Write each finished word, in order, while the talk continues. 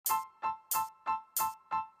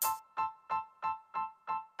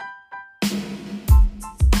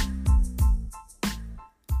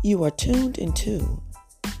You are tuned into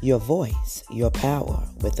Your Voice, Your Power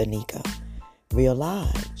with Anika. Real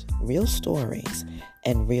lives, real stories,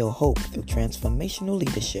 and real hope through transformational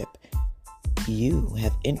leadership. You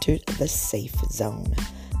have entered the safe zone,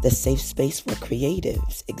 the safe space for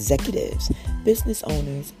creatives, executives, business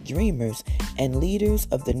owners, dreamers, and leaders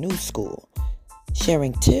of the new school,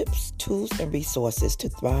 sharing tips, tools, and resources to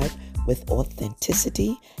thrive with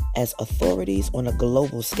authenticity as authorities on a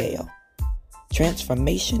global scale.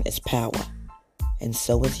 Transformation is power, and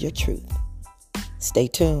so is your truth. Stay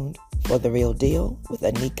tuned for The Real Deal with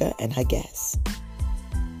Anika and her guests.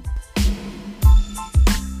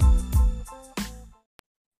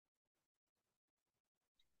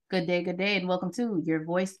 Good day, and welcome to Your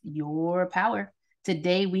Voice, Your Power.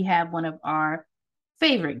 Today we have one of our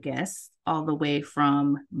favorite guests, all the way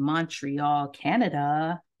from Montreal,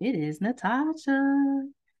 Canada. It is Natasha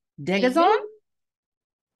Degazon.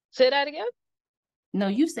 Say that again? No,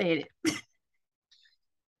 you said it.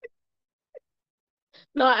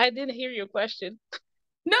 No, I didn't hear your question.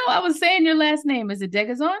 No, I was saying your last name. Is it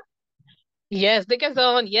Degazon? Yes,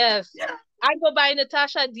 Degazon, yes. Yeah. I go by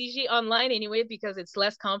Natasha DG online anyway because it's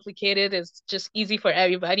less complicated. It's just easy for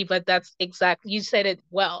everybody, but that's exactly, you said it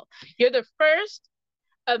well. You're the first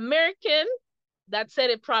American that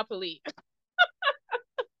said it properly.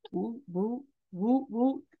 Woo, woo, woo,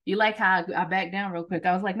 woo. You like how I backed down real quick?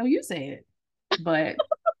 I was like, no, you say it. But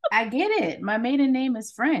I get it. My maiden name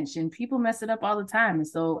is French and people mess it up all the time. And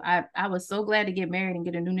so I was so glad to get married and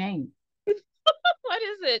get a new name. What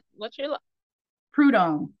is it? What's your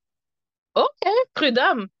Prudhomme. Okay,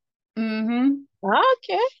 Prudhomme. Mm-hmm.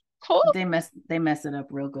 Okay, cool. They mess it up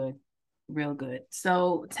real good. Real good.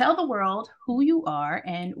 So tell the world who you are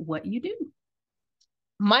and what you do.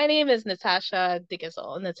 My name is Natasha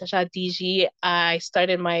Degazon, Natasha DG. I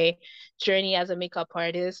started my journey as a makeup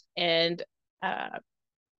artist, and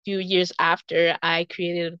few years after, I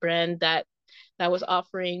created a brand that was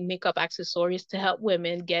offering makeup accessories to help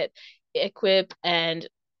women get equipped and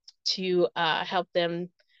to help them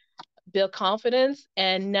build confidence.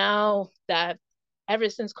 And now that ever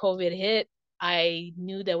since COVID hit, I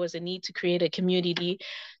knew there was a need to create a community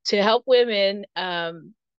to help women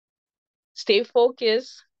stay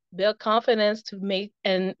focused, build confidence to make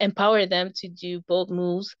and empower them to do bold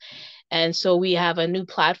moves. And so we have a new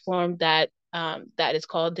platform that is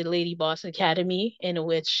called the Lady Boss Academy, in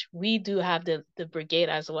which we do have the brigade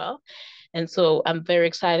as well. And so I'm very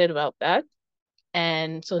excited about that.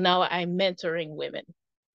 And so now I'm mentoring women.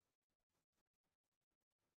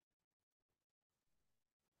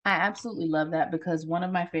 I absolutely love that because one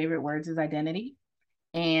of my favorite words is identity.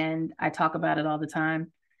 And I talk about it all the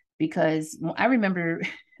time because I remember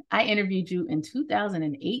I interviewed you in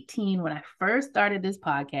 2018 when I first started this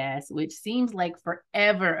podcast, which seems like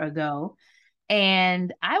forever ago.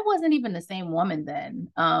 And I wasn't even the same woman then.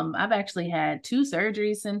 I've actually had 2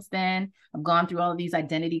 surgeries since then. I've gone through all of these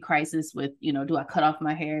identity crises with, do I cut off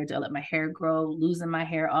my hair? Do I let my hair grow? Losing my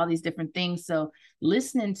hair? All these different things. So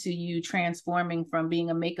listening to you transforming from being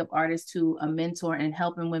a makeup artist to a mentor and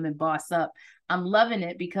helping women boss up, I'm loving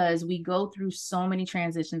it because we go through so many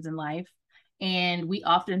transitions in life. And we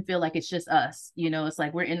often feel like it's just us, it's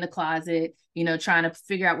like we're in the closet, trying to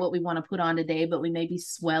figure out what we want to put on today, but we may be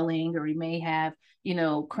swelling or we may have,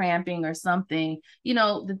 cramping or something,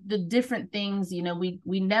 the different things,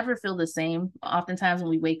 we never feel the same oftentimes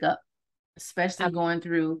when we wake up, especially going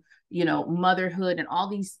through, motherhood and all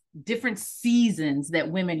these different seasons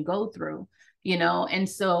that women go through, and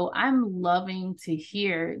so I'm loving to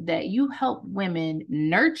hear that you help women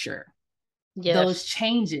nurture those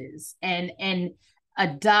changes and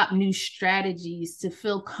adopt new strategies to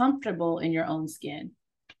feel comfortable in your own skin.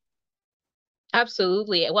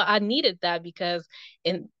 Absolutely. Well, I needed that because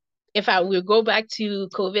if I would go back to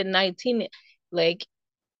COVID-19, like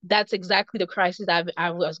that's exactly the crisis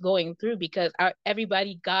I was going through because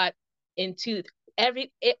everybody got into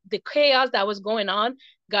the chaos that was going on,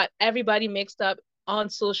 got everybody mixed up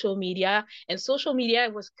on social media, and social media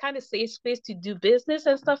was kind of safe space to do business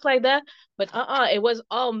and stuff like that, but it was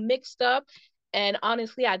all mixed up. And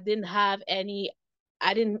honestly, I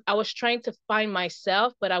was trying to find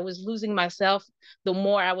myself, but I was losing myself the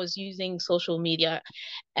more I was using social media.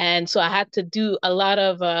 And so I had to do a lot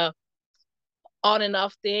of on and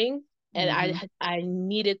off thing. And I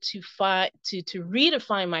needed to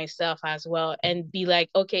redefine myself as well and be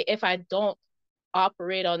like, okay, if I don't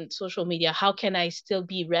operate on social media, how can I still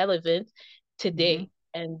be relevant today?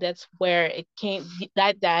 And that's where it came,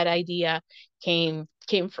 that idea came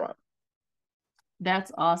from.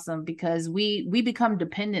 That's awesome because we become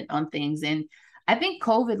dependent on things. And I think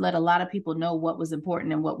COVID let a lot of people know what was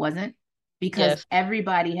important and what wasn't. because Yes.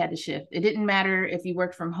 everybody had to shift. It didn't matter if you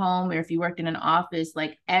worked from home or if you worked in an office,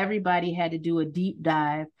 like everybody had to do a deep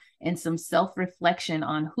dive and some self-reflection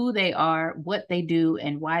on who they are, what they do,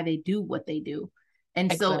 and why they do what they do.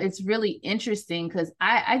 And so Exactly. it's really interesting because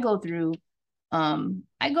I go through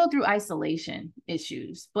isolation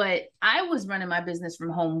issues, but I was running my business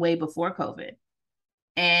from home way before COVID.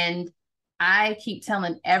 And I keep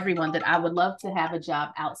telling everyone that I would love to have a job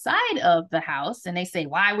outside of the house. And they say,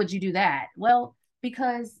 why would you do that? Well,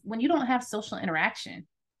 because when you don't have social interaction,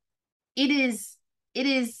 it is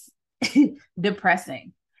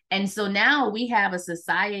depressing. And so now we have a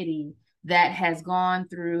society that has gone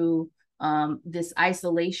through this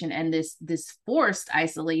isolation and this forced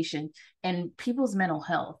isolation, and people's mental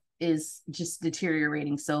health is just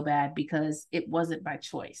deteriorating so bad because it wasn't by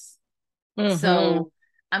choice. Mm-hmm. So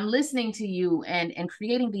I'm listening to you and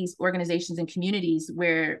creating these organizations and communities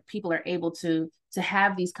where people are able to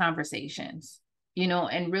have these conversations,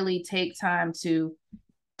 and really take time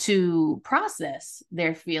to process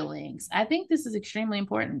their feelings. I think this is extremely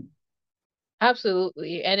important.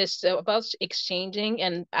 Absolutely. And it's about exchanging,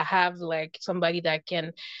 and I have like somebody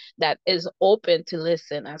that is open to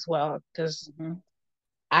listen as well. Because Mm-hmm.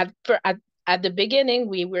 at the beginning,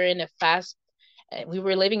 we were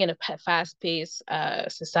living in a fast-paced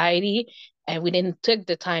society, and we didn't took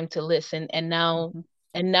the time to listen. Mm-hmm.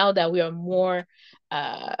 And now that we are more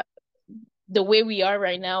uh the way we are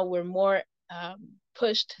right now, we're more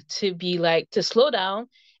pushed to be like to slow down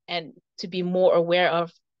and to be more aware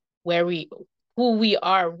of where we who we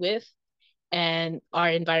are with and our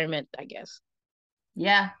environment, I guess.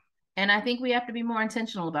 Yeah. And I think we have to be more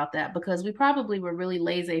intentional about that because we probably were really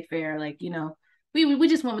laissez-faire. Like, we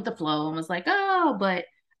just went with the flow and was like, oh, but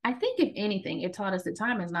I think if anything, it taught us that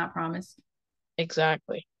time is not promised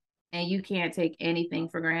Exactly. and you can't take anything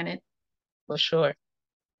for granted. For sure.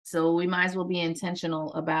 So we might as well be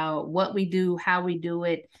intentional about what we do, how we do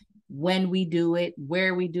it, when we do it,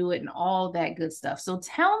 where we do it, and all that good stuff. So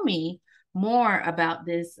tell me more about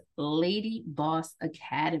this Lady Boss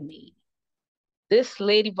Academy. This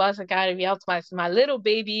Lady Boss Academy, my little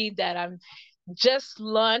baby that I'm just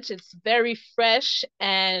launched. It's very fresh,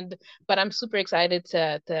 and but I'm super excited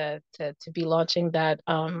to be launching that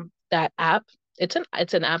app. It's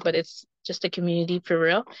an app, but it's just a community for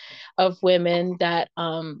real of women that's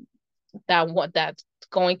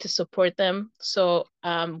going to support them. So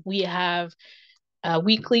we have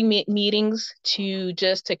weekly meetings to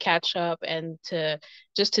catch up and to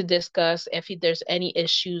discuss if there's any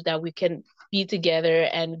issues that we can be together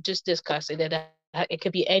and just discuss it. It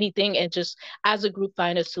could be anything, and just as a group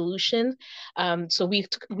find a solution. So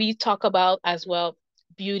we talk about as well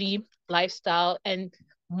beauty, lifestyle, and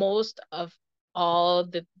most of all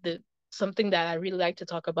the something that I really like to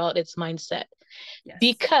talk about, it's mindset. Yes.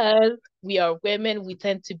 Because we are women, we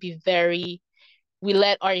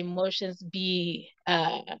let our emotions be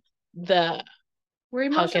the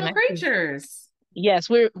We're how can emotional I say? creatures. Yes,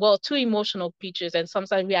 we're well two emotional creatures, and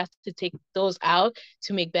sometimes we have to take those out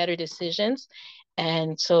to make better decisions.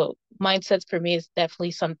 And so mindsets for me is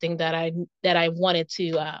definitely something that I wanted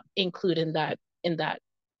to include in that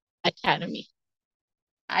academy.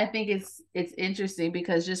 I think it's interesting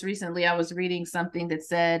because just recently I was reading something that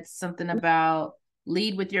said something about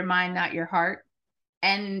lead with your mind, not your heart.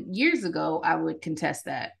 And years ago, I would contest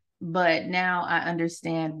that. But now I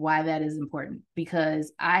understand why that is important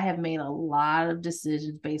because I have made a lot of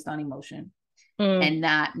decisions based on emotion Mm, and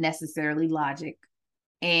not necessarily logic.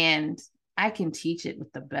 And I can teach it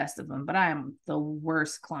with the best of them, but I am the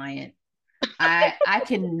worst client. I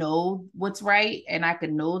can know what's right and I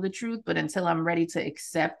can know the truth, but until I'm ready to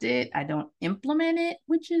accept it, I don't implement it,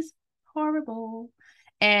 which is horrible.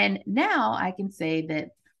 And now I can say that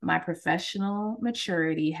my professional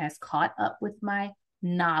maturity has caught up with my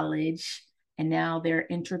knowledge and now they're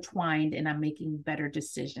intertwined and I'm making better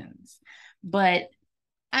decisions. But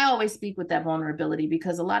I always speak with that vulnerability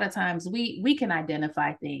because a lot of times we can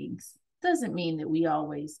identify things. Doesn't mean that we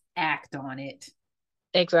always act on it,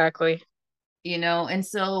 exactly. and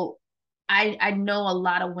so I know a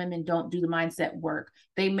lot of women don't do the mindset work.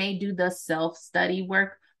 They may do the self-study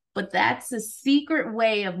work, but that's a secret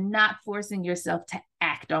way of not forcing yourself to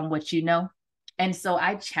act on what you know. And so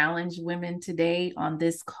I challenge women today on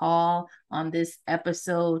this call, on this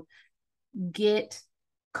episode, get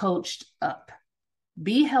coached up,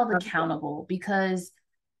 be held accountable because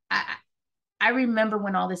I I remember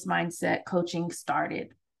when all this mindset coaching started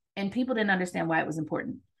and people didn't understand why it was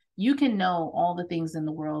important. You can know all the things in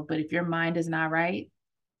the world, but if your mind is not right,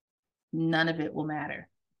 none of it will matter.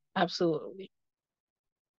 Absolutely.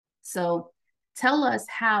 So tell us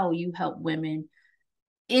how you help women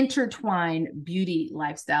intertwine beauty,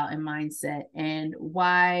 lifestyle, and mindset, and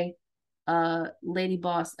why Lady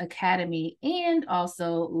Boss Academy and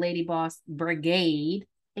also Lady Boss Brigade.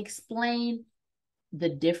 Explain the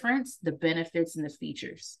difference, the benefits, and the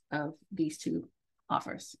features of these two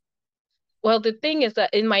offers. Well, the thing is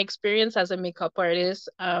that in my experience as a makeup artist,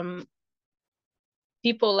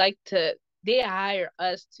 people like to, they hire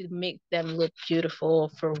us to make them look beautiful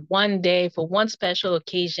for one day, for one special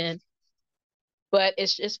occasion, but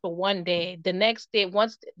it's just for one day. The next day,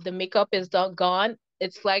 once the makeup is gone,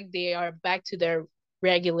 it's like they are back to their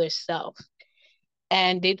regular self.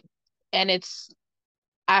 And it's,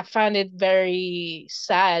 I find it very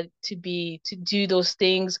sad to do those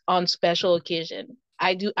things on special occasion.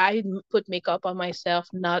 I put makeup on myself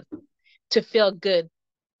not to feel good.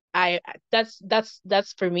 I that's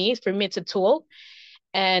for me. For me, it's a tool,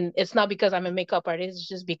 and it's not because I'm a makeup artist. It's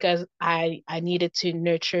just because I needed to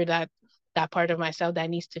nurture that part of myself that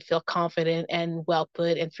needs to feel confident and well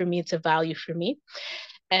put. And for me, it's a value for me.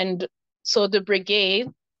 And so the brigade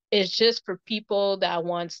is just for people that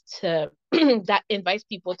wants to that invites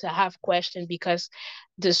people to have questions, because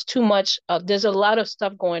there's too much there's a lot of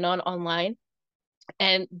stuff going on online.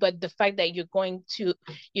 And but the fact that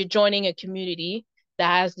you're joining a community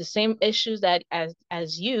that has the same issues that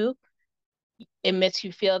as you, it makes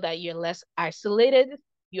you feel that you're less isolated.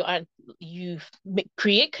 You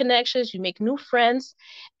create connections, you make new friends,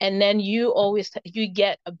 and then you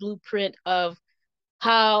get a blueprint of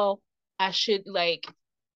how I should like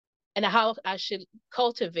and how I should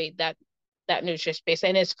cultivate that nurture space.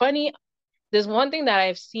 And it's funny, there's one thing that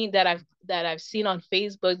I've seen on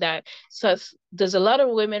Facebook, that says there's a lot of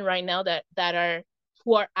women right now that are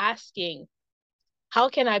who are asking, how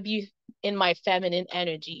can I be in my feminine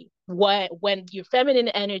energy? When your feminine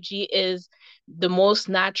energy is the most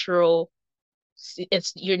natural,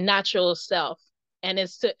 it's your natural self. And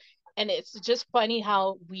it's just funny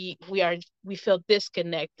how we feel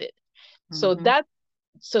disconnected. So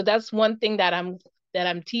Mm-hmm. that's one thing that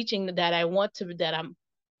I'm teaching, that I'm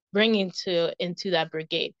bringing into that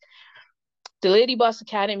brigade. The Lady Boss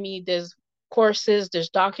Academy, there's courses, there's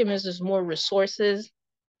documents, there's more resources.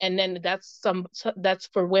 And then that's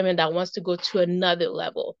for women that wants to go to another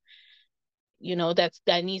level.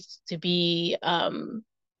 That needs to be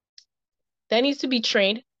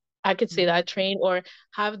trained. I could say that, trained, or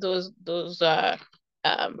have those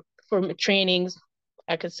for trainings.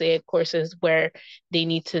 I could say courses where they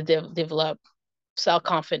need to develop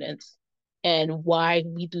self-confidence, and why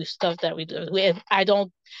we do stuff that we do.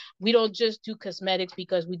 We don't just do cosmetics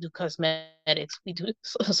because we do cosmetics. We do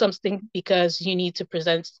something because you need to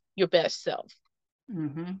present your best self.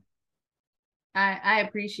 Mm-hmm. I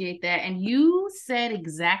appreciate that. And you said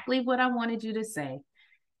exactly what I wanted you to say,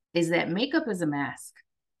 is that makeup is a mask.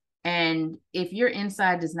 And if your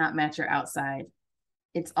inside does not match your outside,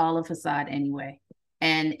 it's all a facade anyway.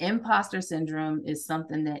 And imposter syndrome is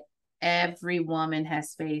something that every woman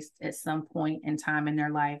has faced at some point in time in their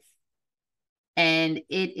life. And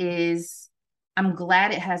I'm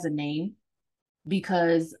glad it has a name,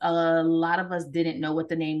 because a lot of us didn't know what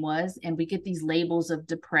the name was. And we get these labels of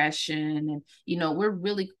depression. And, we're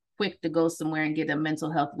really quick to go somewhere and get a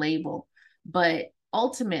mental health label. But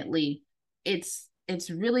ultimately, it's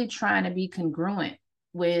really trying to be congruent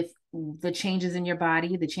with the changes in your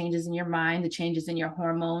body, the changes in your mind, the changes in your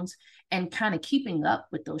hormones, and kind of keeping up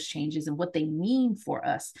with those changes and what they mean for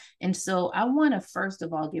us. And so I want to first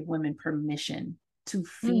of all give women permission to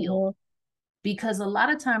feel, Mm-hmm. because a lot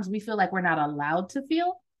of times we feel like we're not allowed to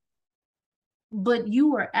feel, but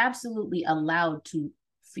you are absolutely allowed to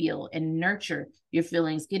feel and nurture your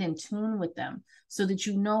feelings, get in tune with them, so that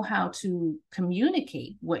you know how to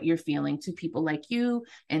communicate what you're feeling to people like you,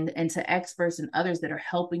 and to experts and others that are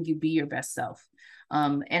helping you be your best self.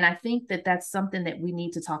 And I think that that's something that we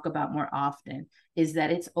need to talk about more often, is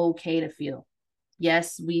that it's okay to feel.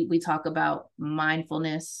 Yes, we talk about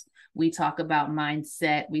mindfulness, we talk about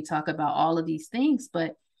mindset, we talk about all of these things,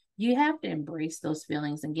 but you have to embrace those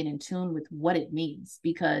feelings and get in tune with what it means,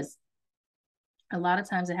 because a lot of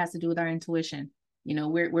times it has to do with our intuition.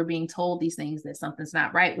 We're being told these things, that something's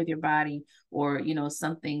not right with your body, or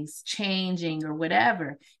something's changing or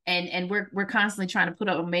whatever, and we're constantly trying to put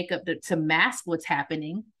up makeup to mask what's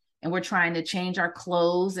happening, and we're trying to change our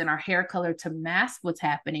clothes and our hair color to mask what's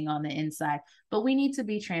happening on the inside. But we need to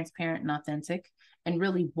be transparent and authentic, and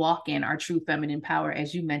really walk in our true feminine power.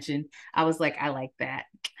 As you mentioned, I was like, I like that.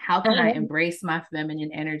 How can I embrace my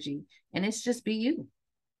feminine energy? And it's just be you.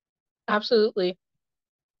 Absolutely.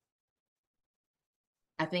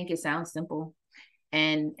 I think it sounds simple,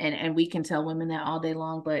 and we can tell women that all day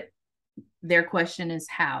long, but their question is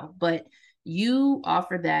how. But you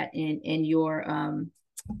offer that in your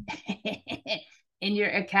in your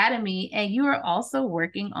academy, and you are also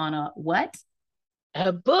working on a what?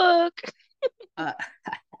 A book. Uh,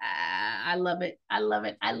 I love it. I love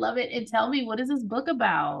it. I love it. And tell me, what is this book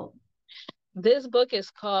about? This book is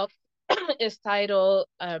called is titled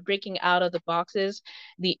Breaking Out of the Boxes: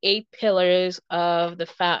 The 8 Pillars of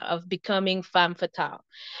of Becoming Femme Fatale.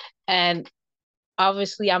 And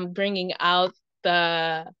obviously I'm bringing out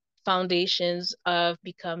the foundations of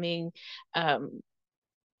becoming um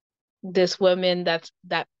this woman that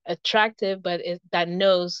attractive, but that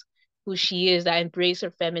knows who she is, that embrace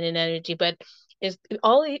her feminine energy. But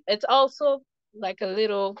it's also like a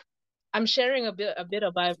little, I'm sharing a bit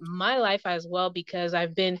about my life as well, because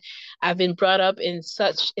I've been brought up in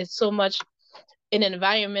it's so much in an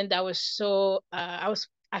environment that was so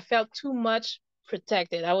I felt too much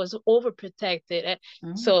protected. I was overprotected.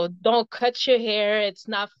 Mm. So don't cut your hair. It's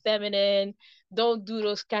not feminine. Don't do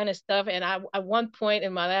those kind of stuff. And I at one point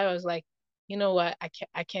in my life I was like, you know what?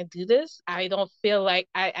 I can't do this. I don't feel like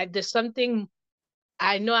I there's something,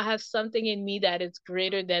 I know I have something in me that is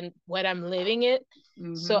greater than what I'm living it.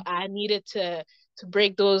 So Mm-hmm. I needed to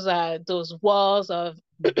break those walls of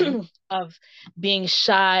Mm-hmm. of being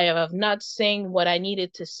shy, of not saying what I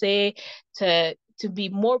needed to say, to be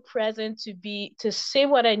more present, to say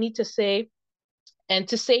what I need to say, and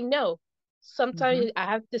to say no. Mm-hmm. Sometimes I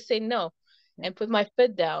have to say no Yeah. and put my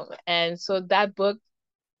foot down. And so that book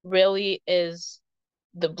really is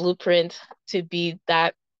the blueprint to be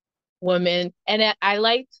that woman. And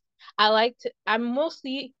I'm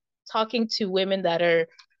mostly talking to women that are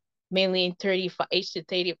mainly in 35 age to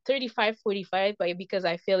 30, 35, 45, but because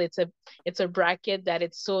I feel it's a bracket that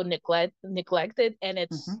it's so neglected, and Mm-hmm.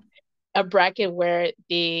 it's a bracket where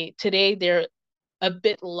they're a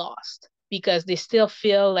bit lost because they still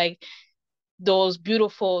feel like those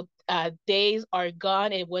beautiful days are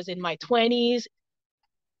gone. It was in my 20s,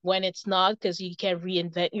 when it's not, because you can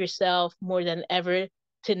reinvent yourself more than ever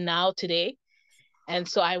to now today. And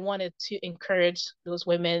so I wanted to encourage those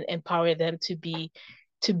women, empower them to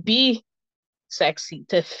be sexy,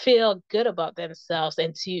 to feel good about themselves,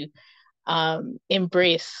 and to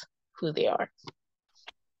embrace who they are.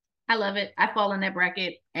 I love it. I fall in that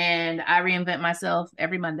bracket and I reinvent myself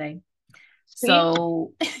every Monday. See,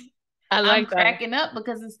 So I I'm like that. cracking up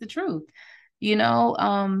because it's the truth. You know,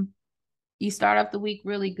 you start off the week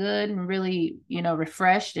really good and really,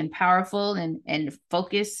 refreshed and powerful and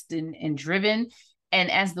focused and driven. And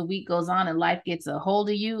as the week goes on and life gets a hold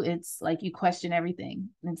of you, it's like you question everything.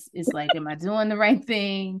 It's like, am I doing the right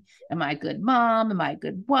thing? Am I a good mom? Am I a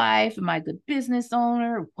good wife? Am I a good business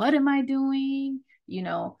owner? What am I doing? You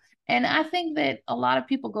know, and I think that a lot of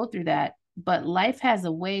people go through that, but life has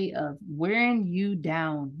a way of wearing you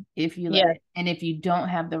down if you let Yeah, it, and if you don't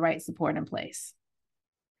have the right support in place.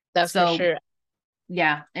 that's for So sure.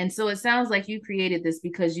 yeah. And so it sounds like you created this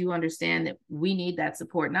because you understand that we need that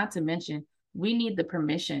support, not to mention we need the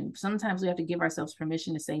permission. Sometimes we have to give ourselves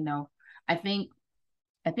permission to say no. I think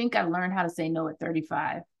I've learned how to say no at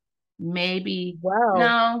 35. Maybe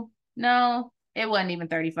Wow. no, it wasn't even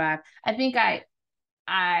 35. I think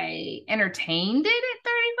I entertained it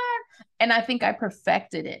at 35, and I think I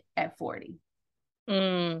perfected it at 40.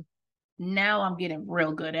 Mm, Now I'm getting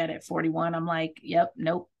real good at it. 41. I'm like, yep,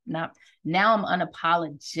 nope, not. Now I'm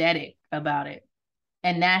unapologetic about it.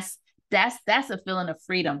 And that's a feeling of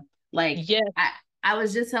freedom. Like yes, I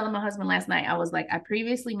was just telling my husband last night, I was like, I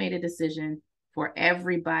previously made a decision for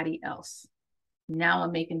everybody else. Now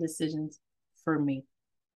I'm making decisions for me,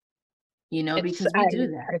 it's because we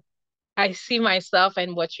do that. I I see myself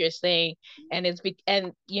in what you're saying, and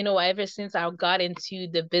and ever since I got into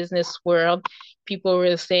the business world, people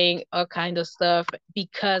were saying all kind of stuff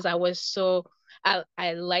because I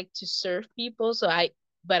like to serve people,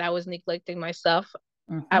 but I was neglecting myself.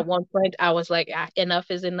 Mm-hmm. At one point, I was like, "Ah,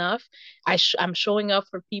 enough is enough. I'm showing up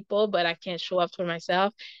for people, but I can't show up for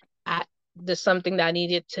myself." I, there's something that I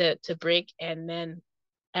needed to break, and then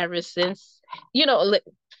ever since, you know,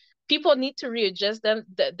 people need to readjust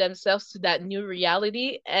themselves to that new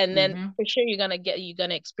reality, and then Mm-hmm. for sure you're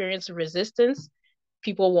gonna experience resistance.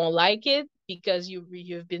 People won't like it because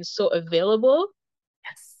you've been so available,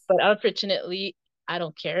 Yes. but unfortunately I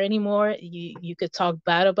don't care anymore. You could talk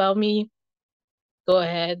bad about me, go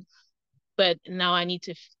ahead, but now I need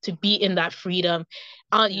to be in that freedom.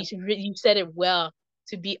 Yep. You said it well,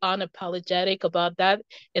 to be unapologetic about that.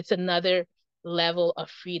 It's another level of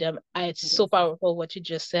freedom. It's It so is. powerful what you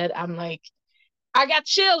just said. I'm like, I got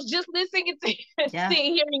chills just listening to Yeah.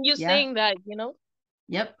 hearing you Yeah. saying that.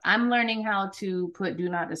 Yep. I'm learning how to put do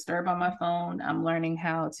not disturb on my phone. I'm learning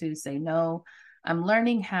how to say no. I'm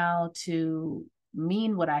learning how to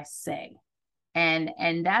mean what I say.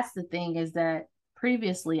 And that's the thing, is that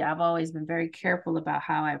previously I've always been very careful about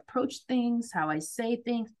how I approach things, how I say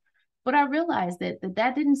things, but I realized that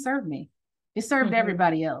didn't serve me. It served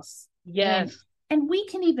everybody else. Yes. And we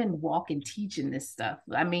can even walk and teach in this stuff.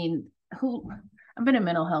 I mean, I've been in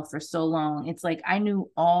mental health for so long. It's like I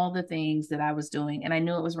knew all the things that I was doing, and I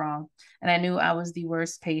knew it was wrong. And I knew I was the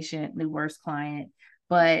worst patient, the worst client,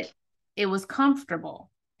 but it was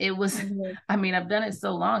comfortable. It was, I mean, I've done it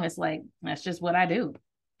so long, it's like, that's just what I do.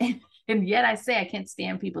 And yet I say I can't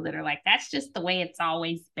stand people that are like, that's just the way it's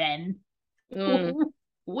always been.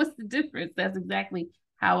 What's the difference? That's exactly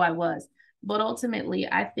how I was. But ultimately,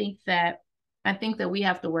 I think that we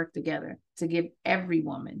have to work together to give every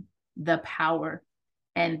woman the power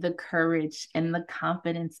and the courage and the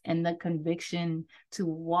confidence and the conviction to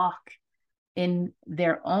walk in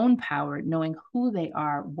their own power, knowing who they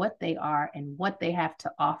are, and what they have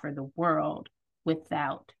to offer the world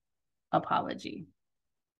without apology.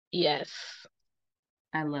 Yes.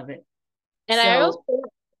 I love it. And so, I also,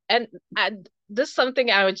 and this is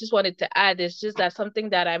something I just wanted to add, is just that something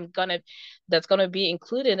that that's gonna be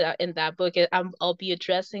included in that book. I'll be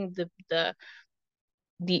addressing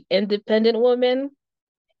the independent woman,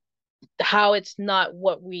 how it's not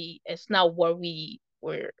what we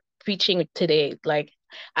were preaching today. Like,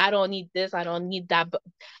 I don't need this, I don't need that, but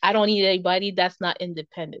I don't need anybody. That's not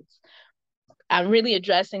independence. I'm really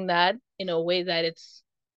addressing that in a way that it's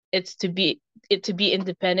to be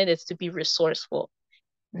independent, it's to be resourceful.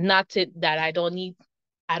 Not that I don't need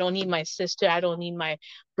my sister, I don't need my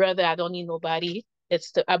brother, I don't need nobody.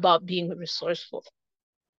 It's about being resourceful.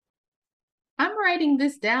 I'm writing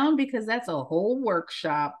this down because that's a whole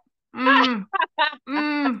workshop. I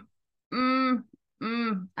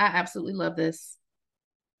absolutely love this.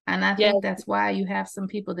 And I think that's why you have some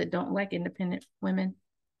people that don't like independent women.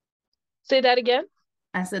 Say that again.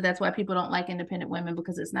 I said that's why people don't like independent women,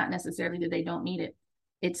 because it's not necessarily that they don't need it.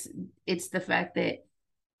 It's the fact that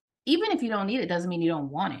even if you don't need it, doesn't mean you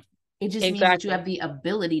don't want it. It just means that you have the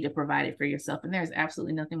ability to provide it for yourself. And there's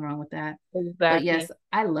absolutely nothing wrong with that. Exactly. But yes,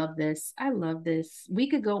 I love this. I love this. We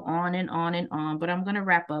could go on and on and on, but I'm going to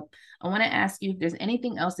wrap up. I want to ask you if there's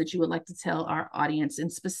anything else that you would like to tell our audience,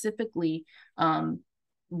 and specifically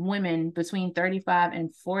women between 35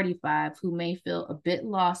 and 45 who may feel a bit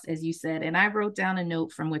lost, as you said. And I wrote down a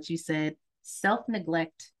note from what you said: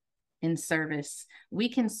 self-neglect in service. We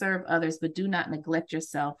can serve others, but do not neglect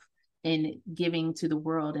yourself in giving to the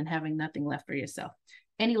world and having nothing left for yourself.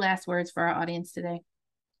 Any last words for our audience today?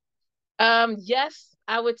 Yes,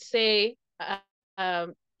 I would say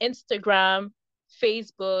Instagram,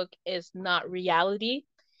 Facebook is not reality.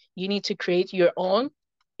 You need to create your own.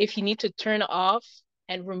 If you need to turn off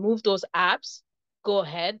and remove those apps, go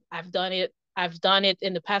ahead. I've done it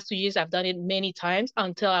in the past 2 years. I've done it many times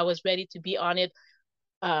until I was ready to be on it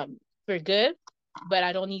for good. But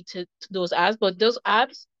I don't need those apps. But those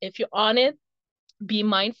apps, if you're on it, be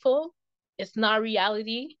mindful. It's not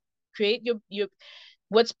reality. Create your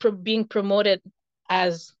what's being promoted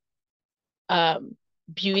as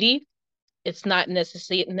beauty. It's not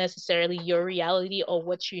necessarily your reality or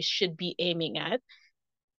what you should be aiming at.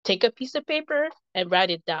 Take a piece of paper and write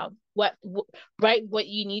it down. Write what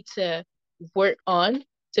you need to work on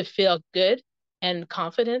to feel good and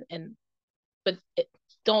confident, but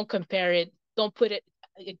don't compare it. Don't put it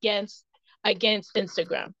against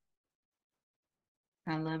Instagram.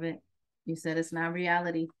 I love it. You said it's not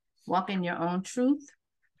reality. Walk in your own truth,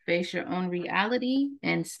 face your own reality,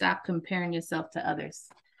 and stop comparing yourself to others.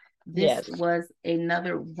 This was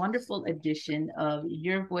another wonderful edition of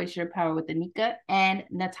Your Voice, Your Power with Anika and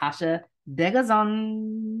Natasha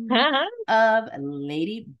Degazon of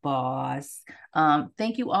Lady Boss.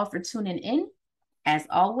 Thank you all for tuning in. As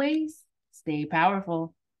always, stay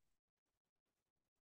powerful.